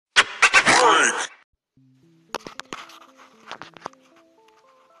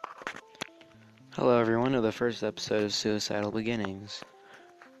Hello, everyone, to the first episode of Suicidal Beginnings.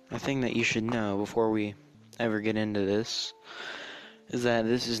 A thing that you should know before we ever get into this is that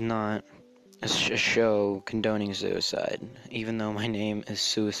this is not a show condoning suicide, even though my name is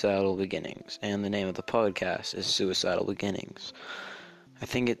Suicidal Beginnings and the name of the podcast is Suicidal Beginnings. I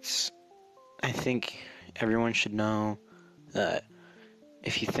think everyone should know that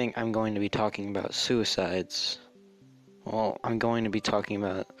if you think I'm going to be talking about suicides, well, I'm going to be talking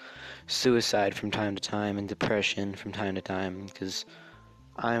about suicide from time to time and depression from time to time because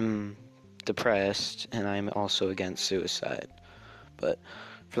I'm depressed and I'm also against suicide. But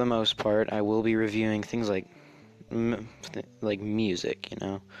for the most part, I will be reviewing things like music,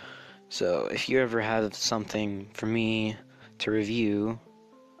 So if you ever have something for me to review,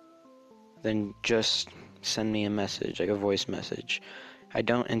 then just send me a message, like a voice message. I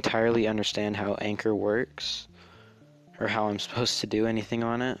don't entirely understand how Anchor works or how I'm supposed to do anything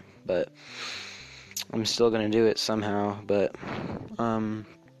on it, but I'm still gonna do it somehow. But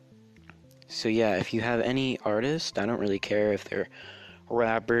so yeah, if you have any artist, I don't really care if they're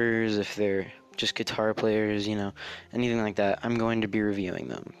rappers, if they're just guitar players, anything like that, I'm going to be reviewing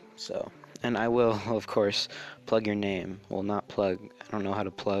them. So, and I will, of course, plug your name. Well, not plug, I don't know how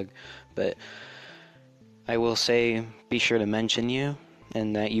to plug, but I will say be sure to mention you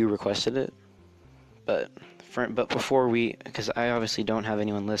and that you requested it. But before because I obviously don't have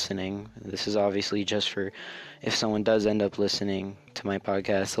anyone listening, this is obviously just for if someone does end up listening to my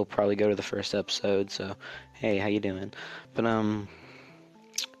podcast, they'll probably go to the first episode, so hey, how you doing? But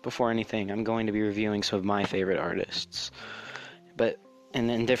before anything, I'm going to be reviewing some of my favorite artists. But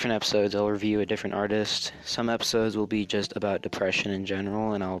in different episodes, I'll review a different artist. Some episodes will be just about depression in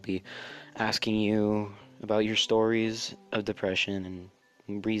general, and I'll be asking you about your stories of depression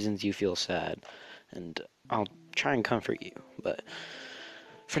and reasons you feel sad. And I'll try and comfort you, but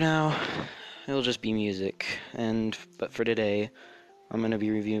for now, it'll just be music. But for today, I'm gonna be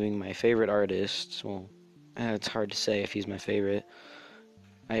reviewing my favorite artists. Well, it's hard to say if he's my favorite.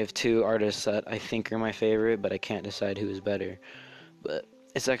 I have two artists that I think are my favorite, but I can't decide who is better. But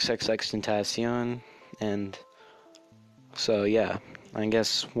it's XXXTentacion, and so yeah, I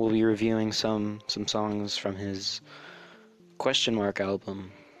guess we'll be reviewing some songs from his Question Mark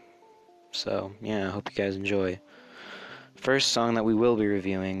album. So, yeah, I hope you guys enjoy. First song that we will be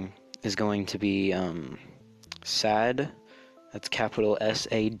reviewing is going to be Sad. That's capital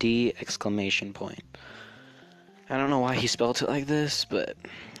S-A-D exclamation point. I don't know why he spelled it like this, but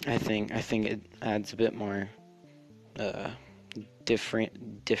I think it adds a bit more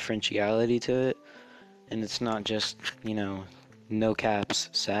differentiality to it. And it's not just, no caps,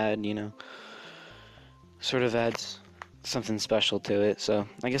 sad, sort of adds something special to it. So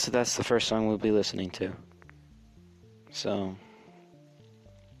I guess that's the first song we'll be listening to. So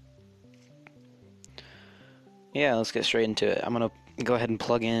yeah, let's get straight into it. I'm gonna go ahead and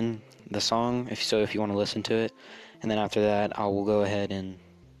plug in the song if you want to listen to it, and then after that I will go ahead and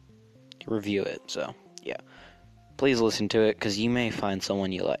review it. So yeah, please listen to it because you may find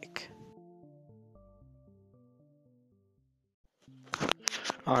someone you like.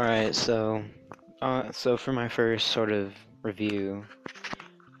 Alright, so for my first sort of review,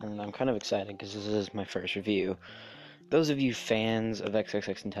 and I'm kind of excited because this is my first review. Those of you fans of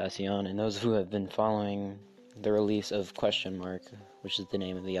XXXTentacion and those who have been following the release of Question Mark, which is the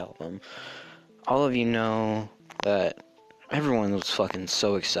name of the album, all of you know that everyone was fucking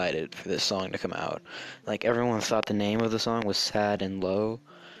so excited for this song to come out. Like, everyone thought the name of the song was Sad and Low,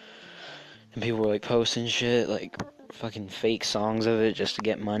 and people were like posting shit, like fucking fake songs of it just to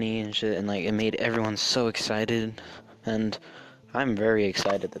get money and shit, and like it made everyone so excited. And I'm very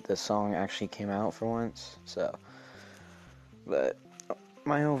excited that this song actually came out for once. So, but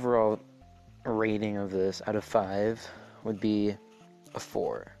my overall rating of this out of 5 would be a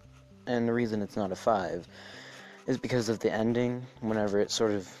 4. And the reason it's not a 5 is because of the ending. Whenever it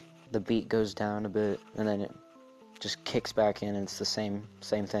sort of, the beat goes down a bit and then it just kicks back in and it's the same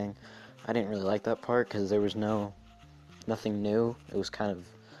thing. I didn't really like that part because there was nothing new. It was kind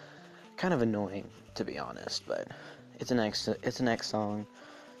of annoying, to be honest, but it's an X song.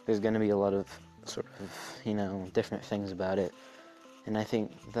 There's going to be a lot of sort of, different things about it. And I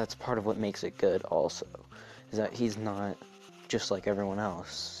think that's part of what makes it good also, is that he's not just like everyone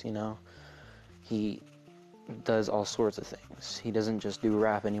else, He does all sorts of things. He doesn't just do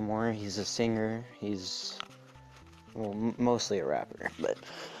rap anymore. He's a singer. He's, mostly a rapper, but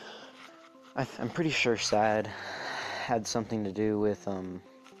I'm pretty sure Sad had something to do with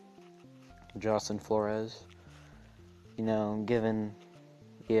Jocelyn Flores. Given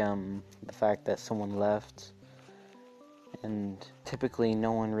the fact that someone left, and typically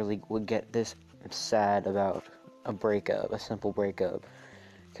no one really would get this sad about a breakup, a simple breakup,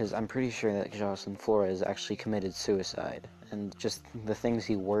 because I'm pretty sure that Jocelyn Flores actually committed suicide, and just the things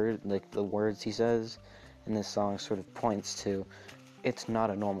the words he says in this song sort of points to, it's not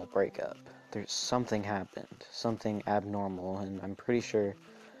a normal breakup. There's something happened, something abnormal, and I'm pretty sure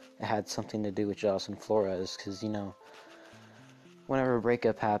it had something to do with Jocelyn Flores, because, whenever a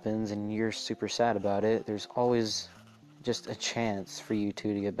breakup happens and you're super sad about it, there's always just a chance for you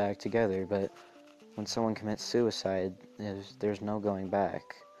two to get back together, but when someone commits suicide, there's no going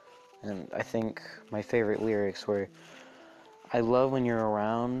back. And I think my favorite lyrics were, I love when you're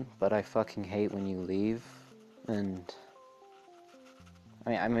around, but I fucking hate when you leave. And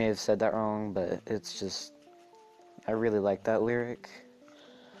I may have said that wrong, but it's just, I really like that lyric.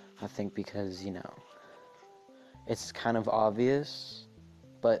 I think because, it's kind of obvious,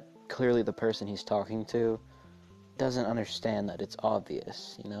 but clearly the person he's talking to doesn't understand that it's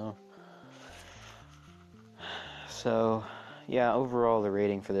obvious, So, yeah, overall the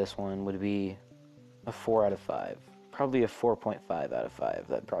rating for this one would be a 4 out of 5. Probably a 4.5 out of 5.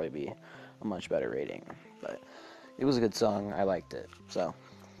 That'd probably be a much better rating. But it was a good song. I liked it. So,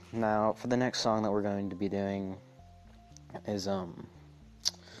 now for the next song that we're going to be doing is, I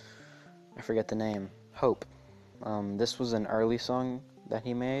forget the name. Hope. This was an early song that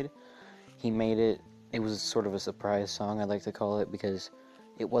he made. It was sort of a surprise song, I like to call it, because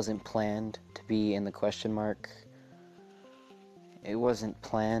it wasn't planned to be in the question mark. It wasn't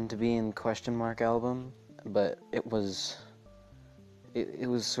planned to be in question mark album, but it was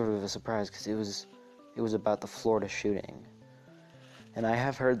sort of a surprise because it was about the Florida shooting. And I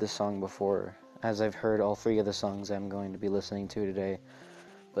have heard this song before, as I've heard all 3 of the songs I'm going to be listening to today,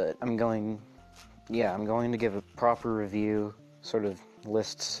 but I'm going to give a proper review, sort of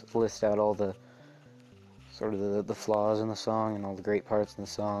list out all the sort of the flaws in the song and all the great parts in the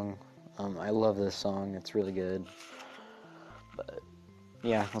song. I love this song, it's really good. But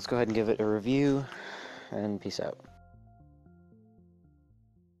yeah, let's go ahead and give it a review, and peace out.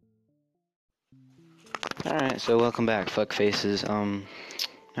 Alright, so welcome back, fuckfaces.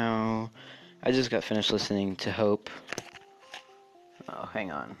 Now, I just got finished listening to Hope. Oh,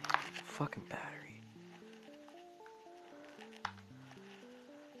 hang on. Fucking battery.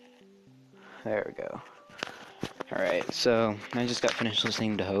 There we go. Alright, so I just got finished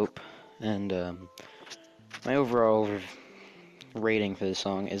listening to Hope, and my overall rating for this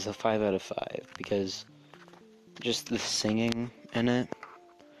song is a 5 out of 5, because just the singing in it,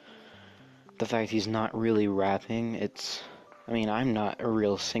 the fact he's not really rapping, I'm not a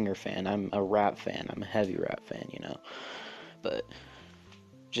real singer fan, I'm a rap fan, I'm a heavy rap fan, but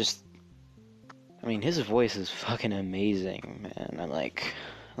just, his voice is fucking amazing, man.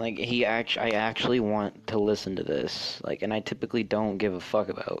 I actually want to listen to this, and I typically don't give a fuck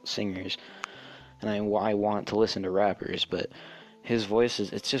about singers, and I want to listen to rappers, but his voice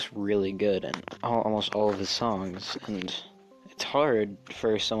it's just really good, and almost all of his songs, and it's hard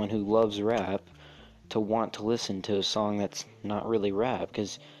for someone who loves rap to want to listen to a song that's not really rap,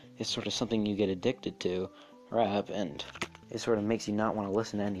 because it's sort of something you get addicted to, rap, and it sort of makes you not want to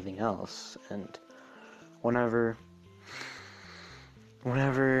listen to anything else, and whenever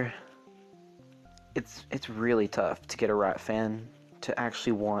it's really tough to get a rap fan to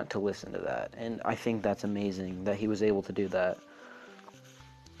actually want to listen to that, and I think that's amazing that he was able to do that.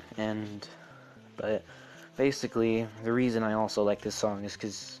 But basically, the reason I also like this song is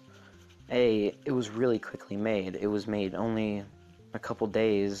because, it was really quickly made. It was made only a couple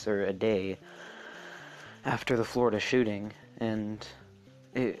days or a day after the Florida shooting, and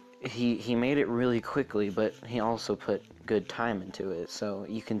he made it really quickly, but he also put good time into it, so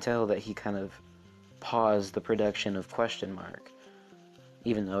you can tell that he kind of paused the production of Question Mark,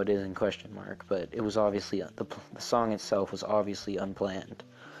 even though it is in question mark, but it was obviously, the song itself was obviously unplanned.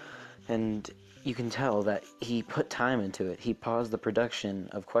 And you can tell that he put time into it. He paused the production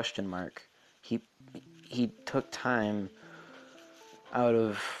of Question Mark. He took time out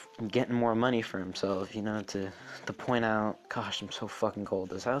of getting more money for himself, to point out, gosh, I'm so fucking cold.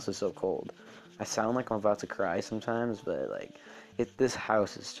 This house is so cold. I sound like I'm about to cry sometimes, but, this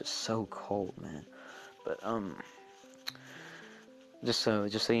house is just so cold, man. But, just so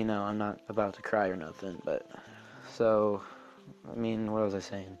you know, I'm not about to cry or nothing, but, so, what was I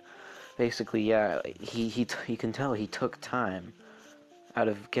saying? Basically, yeah, you can tell he took time out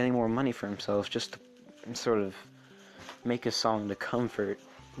of getting more money for himself just to sort of make a song to comfort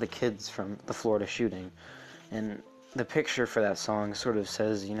the kids from the Florida shooting. And the picture for that song sort of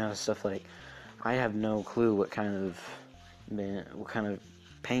says, stuff like, I have no clue what kind of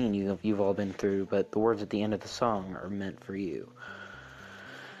pain you've all been through, but the words at the end of the song are meant for you.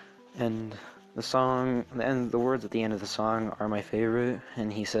 And the song, and the words at the end of the song are my favorite,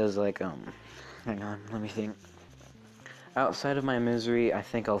 and he says, like, hang on, let me think. Outside of my misery, I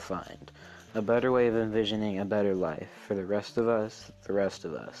think I'll find a better way of envisioning a better life for the rest of us, the rest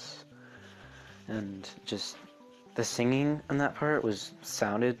of us. And just the singing in that part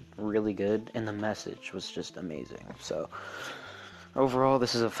sounded really good, and the message was just amazing. So overall,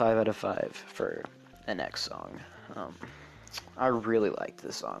 this is a 5 out of 5 for the next song. I really liked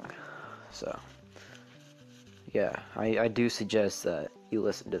this song. So yeah, I do suggest that you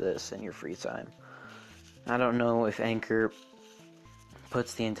listen to this in your free time. I don't know if Anchor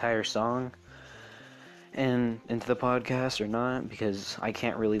puts the entire song into the podcast or not, because I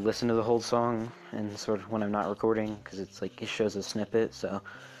can't really listen to the whole song and sort of when I'm not recording, because it's like it shows a snippet. So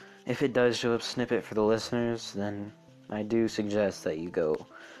if it does show a snippet for the listeners, then I do suggest that you go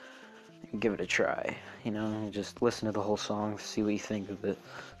give it a try. You know, just listen to the whole song, see what you think of it.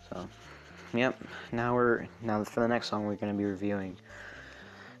 So yep, now for the next song we're going to be reviewing.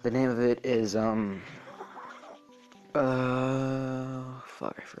 The name of it is fuck,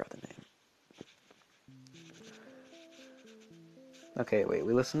 I forgot the name. Okay, wait,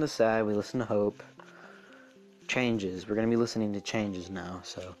 we listened to Sad, we listened to Hope. Changes. We're going to be listening to Changes now,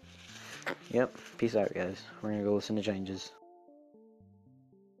 so. Yep, peace out, guys. We're going to go listen to Changes.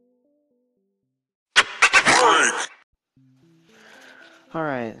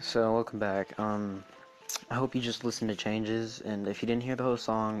 Alright, so welcome back. I hope you just listened to Changes, and if you didn't hear the whole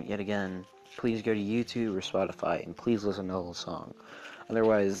song, yet again, please go to YouTube or Spotify, and please listen to the whole song.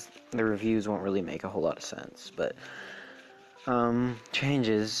 Otherwise, the reviews won't really make a whole lot of sense, but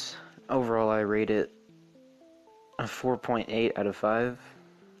Changes, overall I rate it a 4.8 out of 5.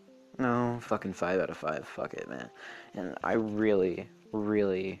 No, fucking 5 out of 5, fuck it, man. And I really,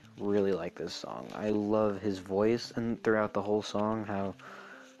 really, really like this song. I love his voice, and throughout the whole song, how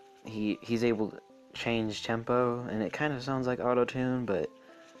he's able to change tempo, and it kind of sounds like auto-tune, but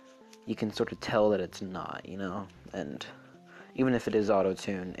you can sort of tell that it's not, you know? And even if it is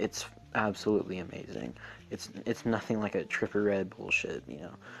auto-tune, it's absolutely amazing. It's nothing like a Trippie Redd bullshit, you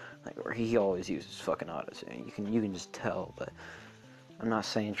know, like where he always uses fucking auto-tune. You can just tell. But I'm not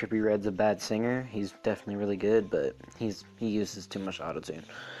saying Trippie Redd's a bad singer. He's definitely really good, but he uses too much auto-tune.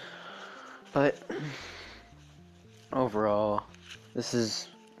 But overall, this is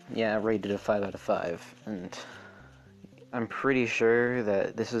rated a 5 out of 5, and I'm pretty sure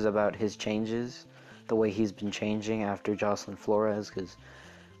that this is about his changes, the way he's been changing after Jocelyn Flores, because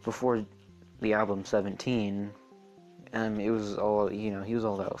before the album 17, it was all, you know, he was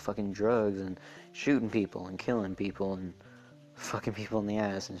all about fucking drugs and shooting people and killing people and fucking people in the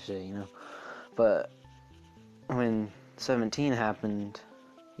ass and shit, you know. But when 17 happened,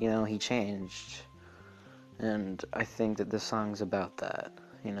 you know, he changed, and I think that this song's about that,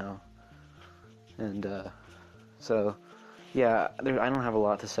 you know. And so yeah, I don't have a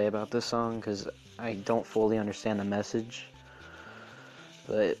lot to say about this song because I don't fully understand the message,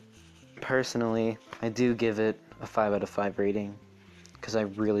 but personally, I do give it a 5 out of 5 rating because I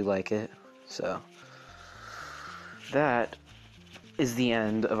really like it. So that is the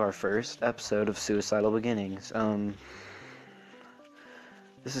end of our first episode of Suicidal Beginnings.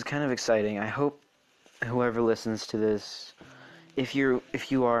 This is kind of exciting. I hope whoever listens to this, if you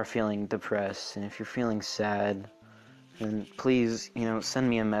are feeling depressed and if you're feeling sad, then please, you know, send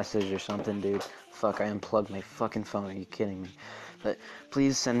me a message or something, dude. Fuck, I unplugged my fucking phone. Are you kidding me? But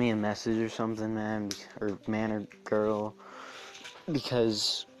please send me a message or something, man or girl,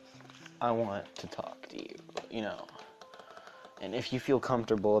 because I want to talk to you, you know. And if you feel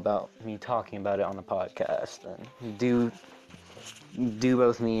comfortable about me talking about it on the podcast, then do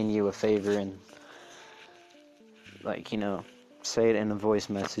both me and you a favor and, like, you know, say it in a voice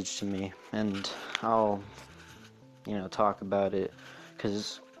message to me, and I'll, you know, talk about it,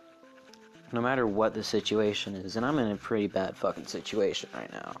 because no matter what the situation is, and I'm in a pretty bad fucking situation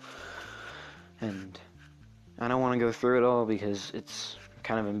right now, and I don't want to go through it all because it's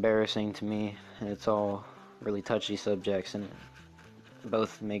kind of embarrassing to me, and it's all really touchy subjects, and it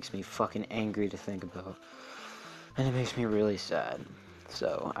both makes me fucking angry to think about, and it makes me really sad.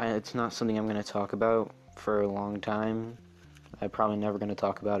 So it's not something I'm going to talk about for a long time. I'm probably never going to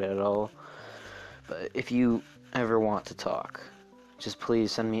talk about it at all. But if you ever want to talk, just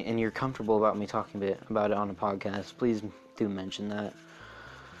please send me, and you're comfortable about me talking about it on a podcast, please do mention that.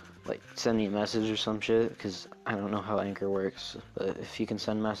 Like, send me a message or some shit, because I don't know how Anchor works, but if you can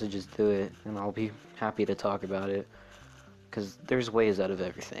send messages, do it, and I'll be happy to talk about it, because there's ways out of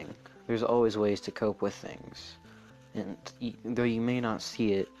everything. There's always ways to cope with things, and though you may not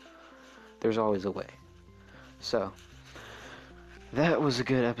see it, there's always a way. So, that was a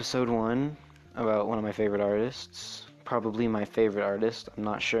good episode 1. about one of my favorite artists. Probably my favorite artist, I'm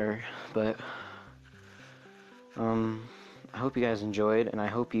not sure, but I hope you guys enjoyed, and I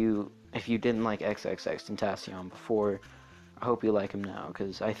hope if you didn't like XXXTentacion before, I hope you like him now,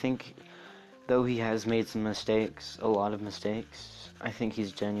 because I think, though he has made some mistakes, a lot of mistakes, I think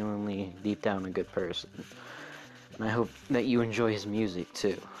he's genuinely, deep down, a good person. And I hope that you enjoy his music,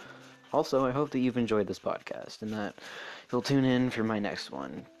 too. Also, I hope that you've enjoyed this podcast, and that you'll tune in for my next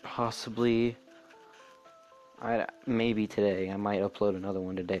one. Possibly, maybe today. I might upload another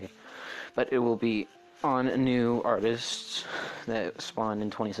one today. But it will be on a new artist that spawned in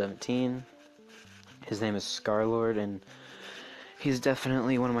 2017. His name is Scarlord, and he's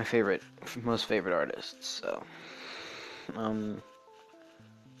definitely one of my most favorite artists. So,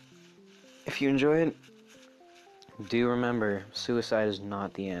 if you enjoy it, do remember, suicide is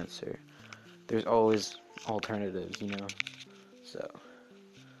not the answer. There's always alternatives, So,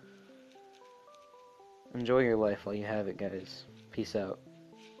 enjoy your life while you have it, guys. Peace out.